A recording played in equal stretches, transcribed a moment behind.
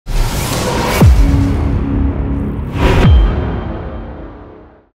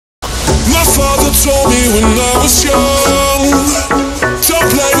told me when I was young, don't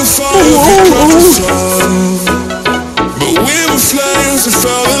play with fire because it's fun. But we were flames and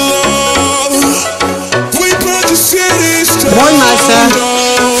fell in love. We burned the cities down. Moin, Meister.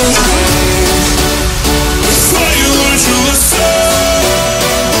 Before you learned to listen,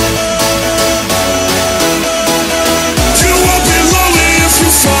 you won't be lonely if you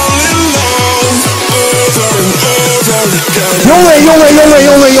fall in love over and over again. Jongen, jongen, jongen,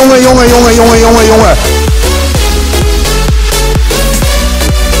 jongen, jongen, jongen, jongen, jongen, jongen, jongen.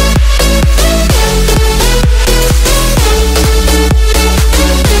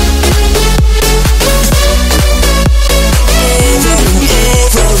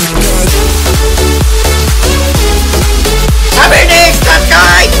 Hab ich nichts, das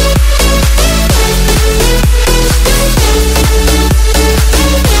geil!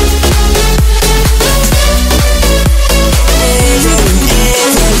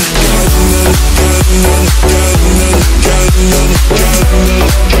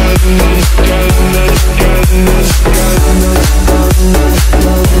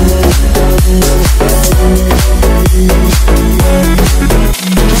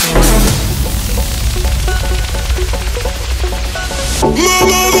 My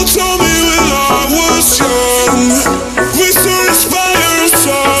mother told me when I was young, we still inspire,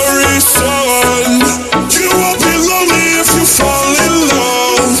 sorry son. You won't be lonely if you fall in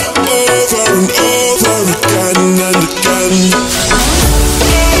love over and over again and again.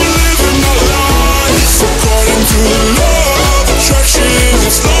 I'm living my life according to the law of attraction.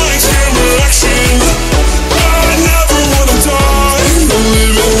 It's like camera action. I never wanna die. I'm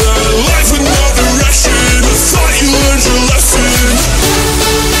living that life with no direction. I thought you learned your lesson.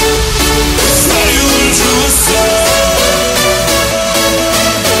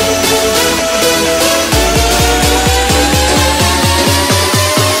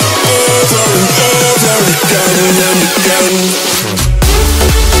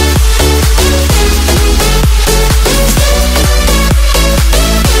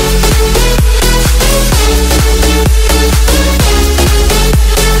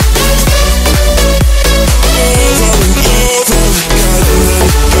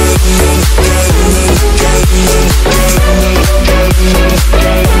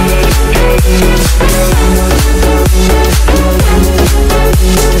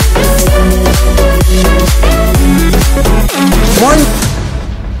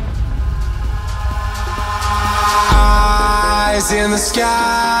 Eyes in the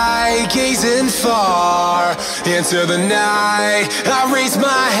sky, gazing far into the night. I raise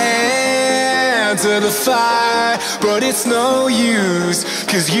my hand to the fire, but it's no use,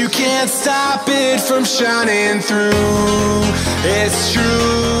 'cause you can't stop it from shining through. It's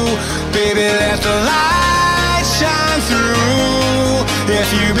true, baby, let the light shine through.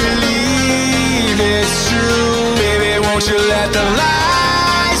 If you believe it's true, baby, won't you let the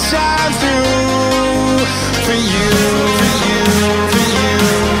light shine through for you, for you, for you,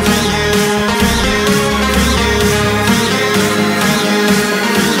 for you, for you, for you, for you, for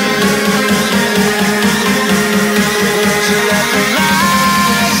you, won't you let the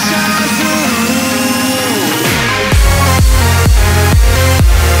light shine through?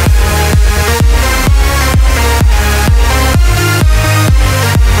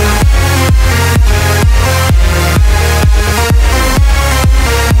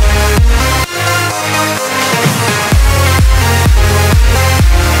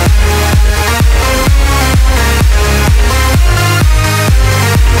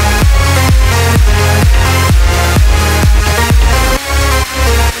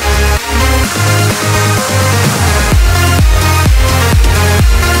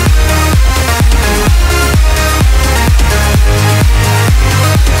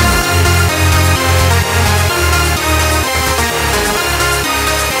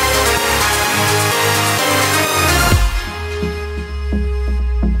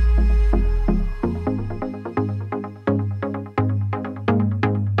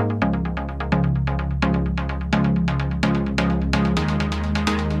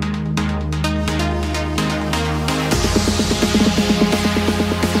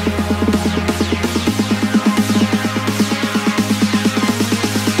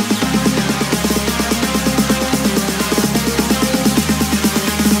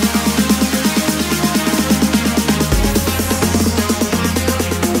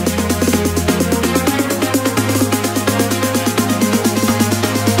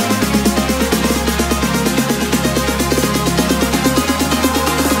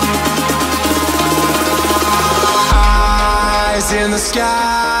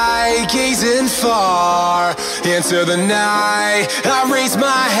 night, gazing far into the night. I raise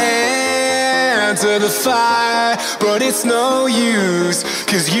my hand to the fire, but it's no use,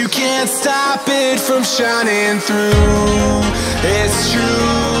 'cause you can't stop it from shining through. It's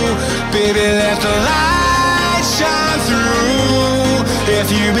true, baby, let the light shine through. If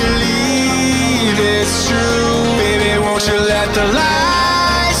you believe it's true, baby, won't you let the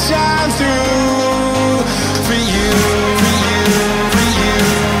light shine through for you, for you, for you,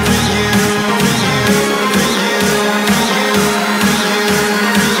 for you, for you, for you, for you, for you.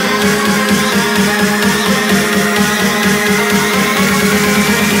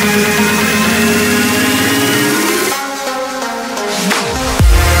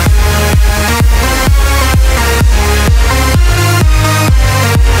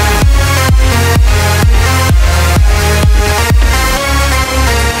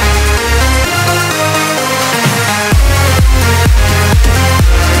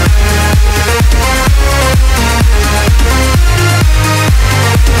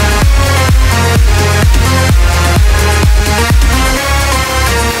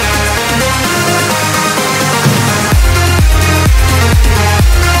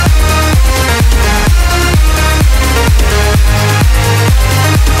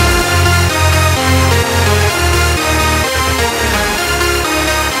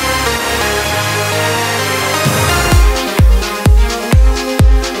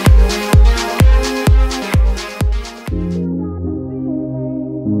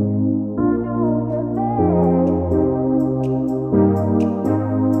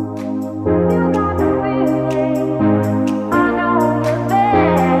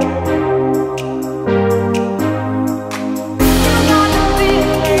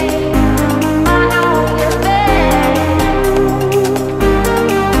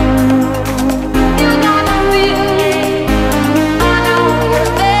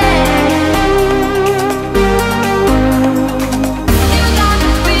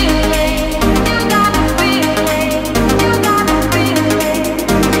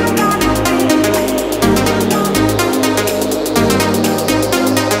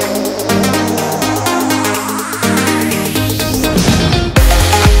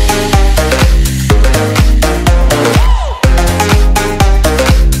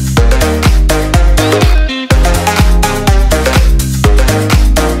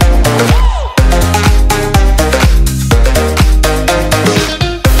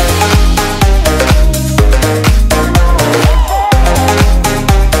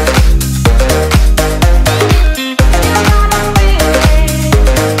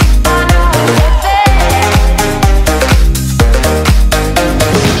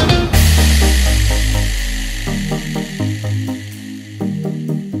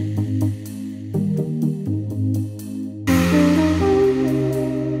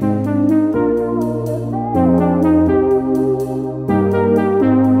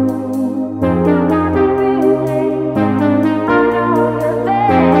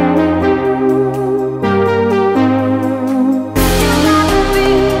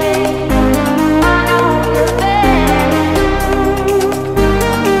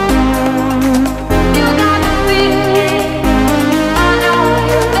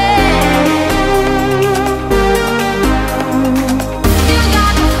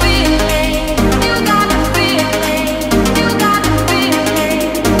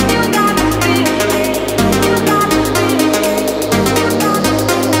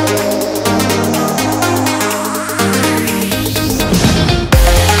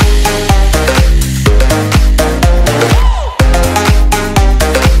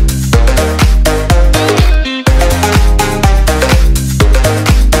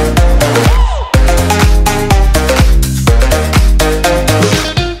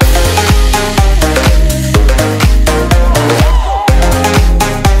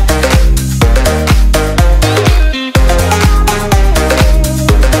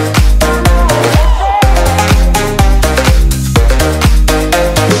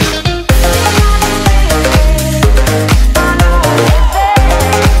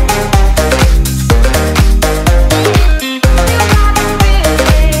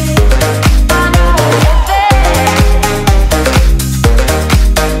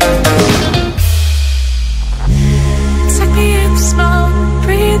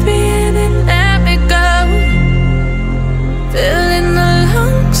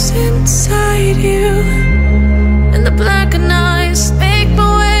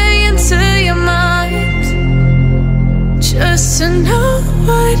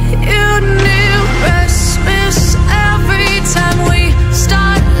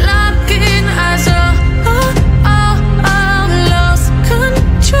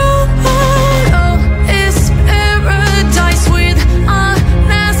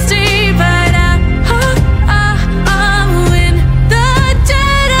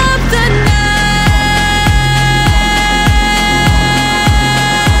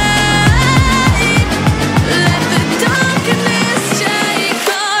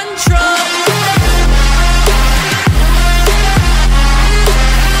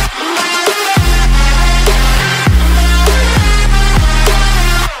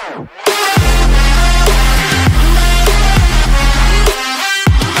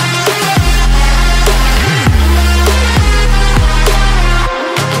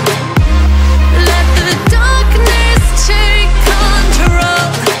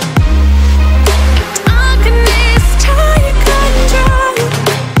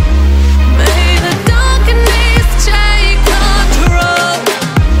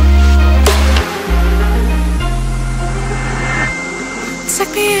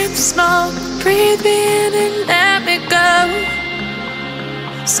 deep smoke. Breathe me in and let me go.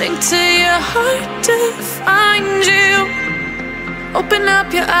 Sink to your heart to find you. Open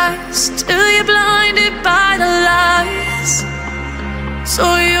up your eyes till you're blinded by the lies, so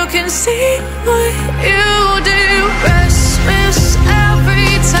you can see what you do. Restless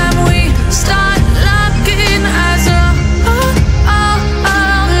every time we start locking eyes.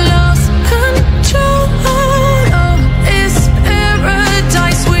 Lost control. Oh, it's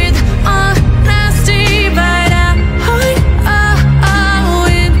paradise with honesty, but I'm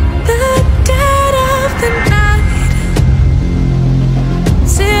in the dead of the night.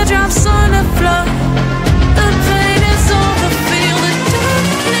 Teardrops on the floor. The pain is over. Feel the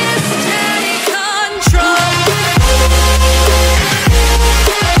darkness take control.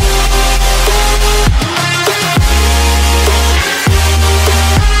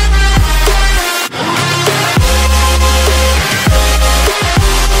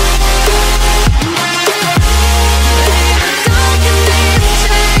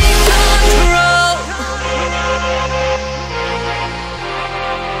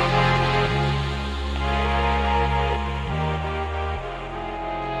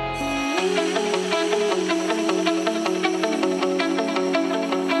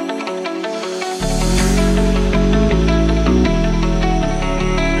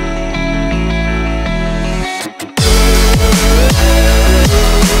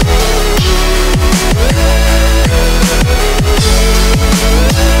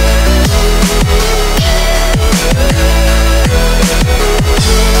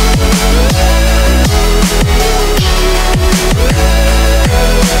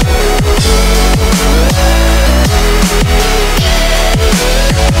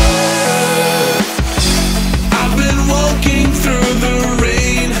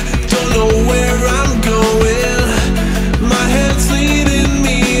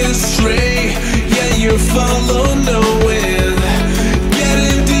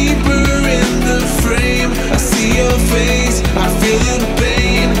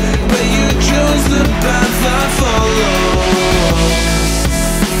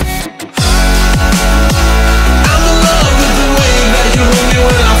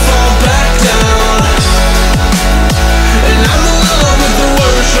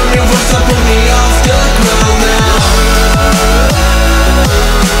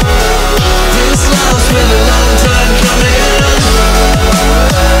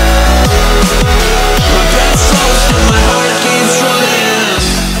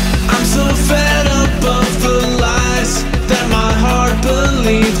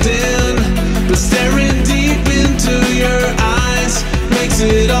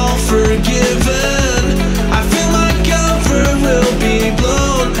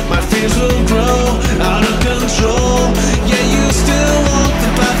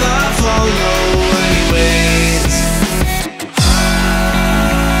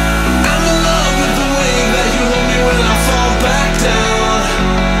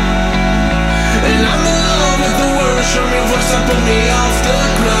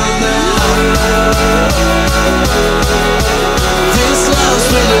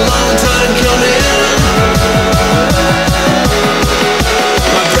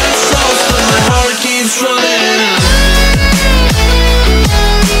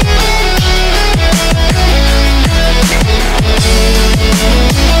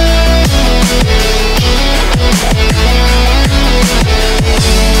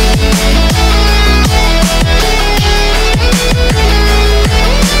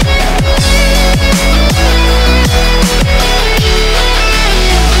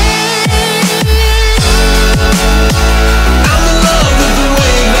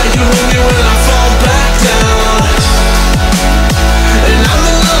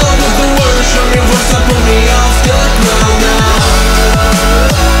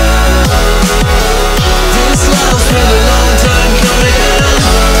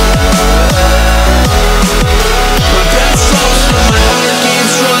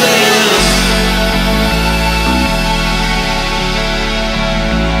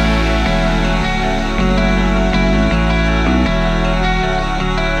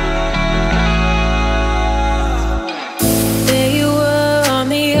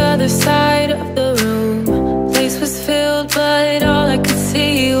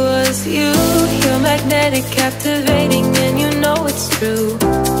 Captivating, and you know it's true.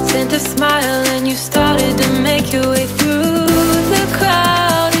 Sent a smile and you started to make your way through the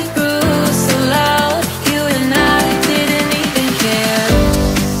crowd. It grew so loud, you and I didn't even care.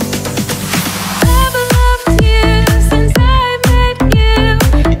 I've loved you since I met you.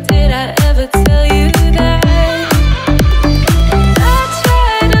 Did I ever tell you that? I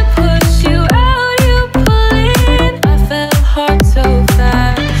tried to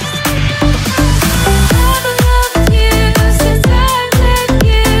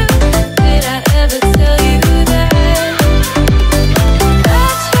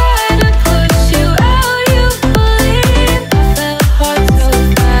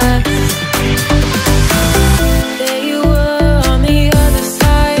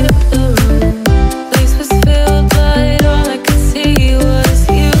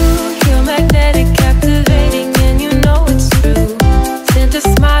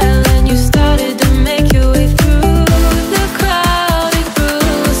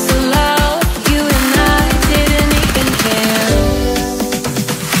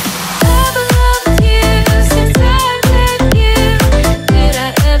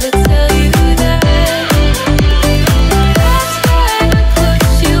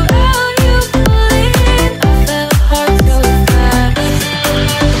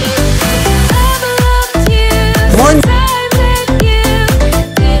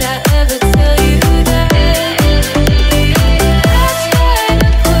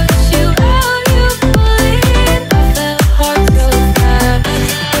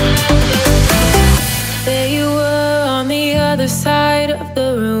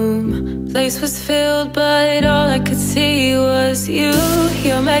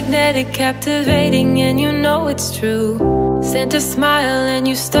magnetic, captivating, and you know it's true. Sent a smile and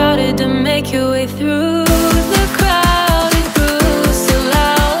you started to make your way through the crowd. It grew so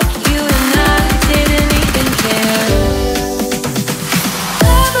loud, you and I didn't even care.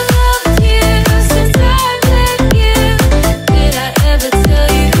 I've loved you since I met you. Did I ever tell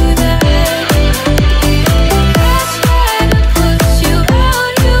you that? I tried to push you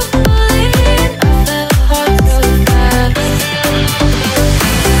out, you pull it in. I fell hard so fast.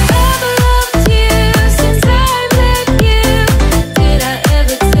 I've loved you since I met you. Did I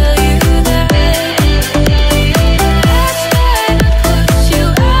ever tell you that? I tried to push you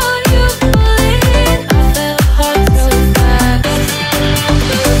out, you pull it in. I fell hard so fast.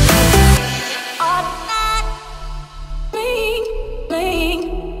 All night, bling, bling.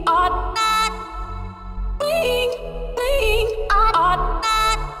 All night, bling, bling. All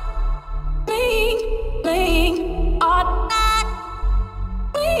night, bling, bling. All night,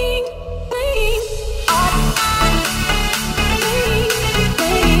 bling, bling. All night, bling,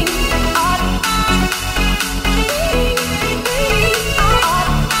 bling. All night, bling,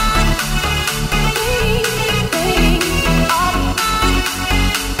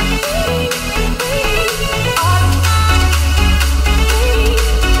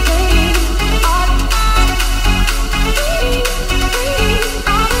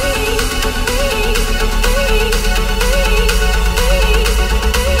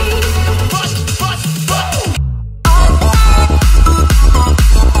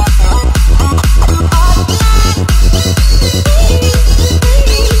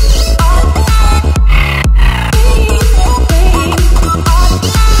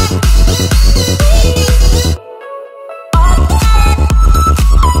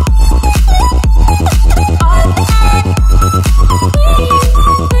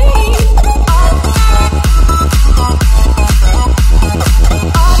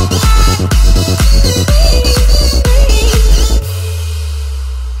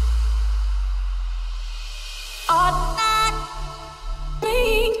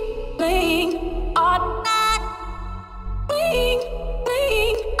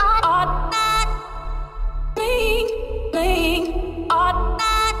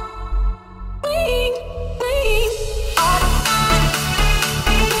 All night, bling,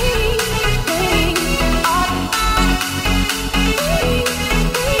 bling. All night, bling,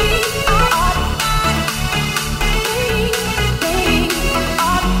 bling. All night, bling, bling.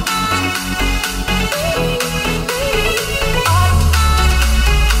 All night,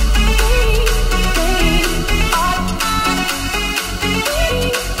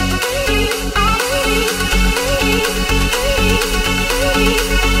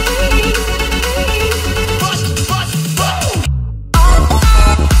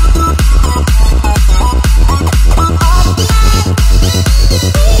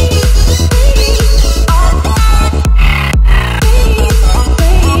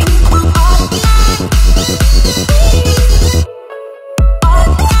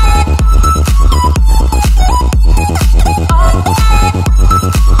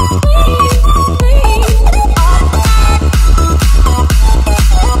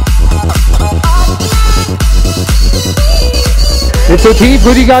 Nicht so tief,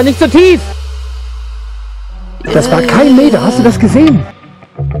 Pöttinger, nicht so tief! Das war kein Meter, hast du das gesehen?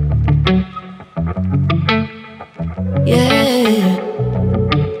 Yeah.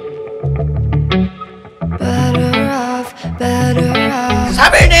 Better off.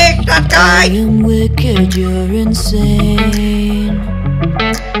 Sammel nicht, das I Guy! am wicked, you're insane.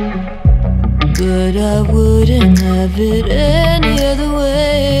 But I wouldn't have it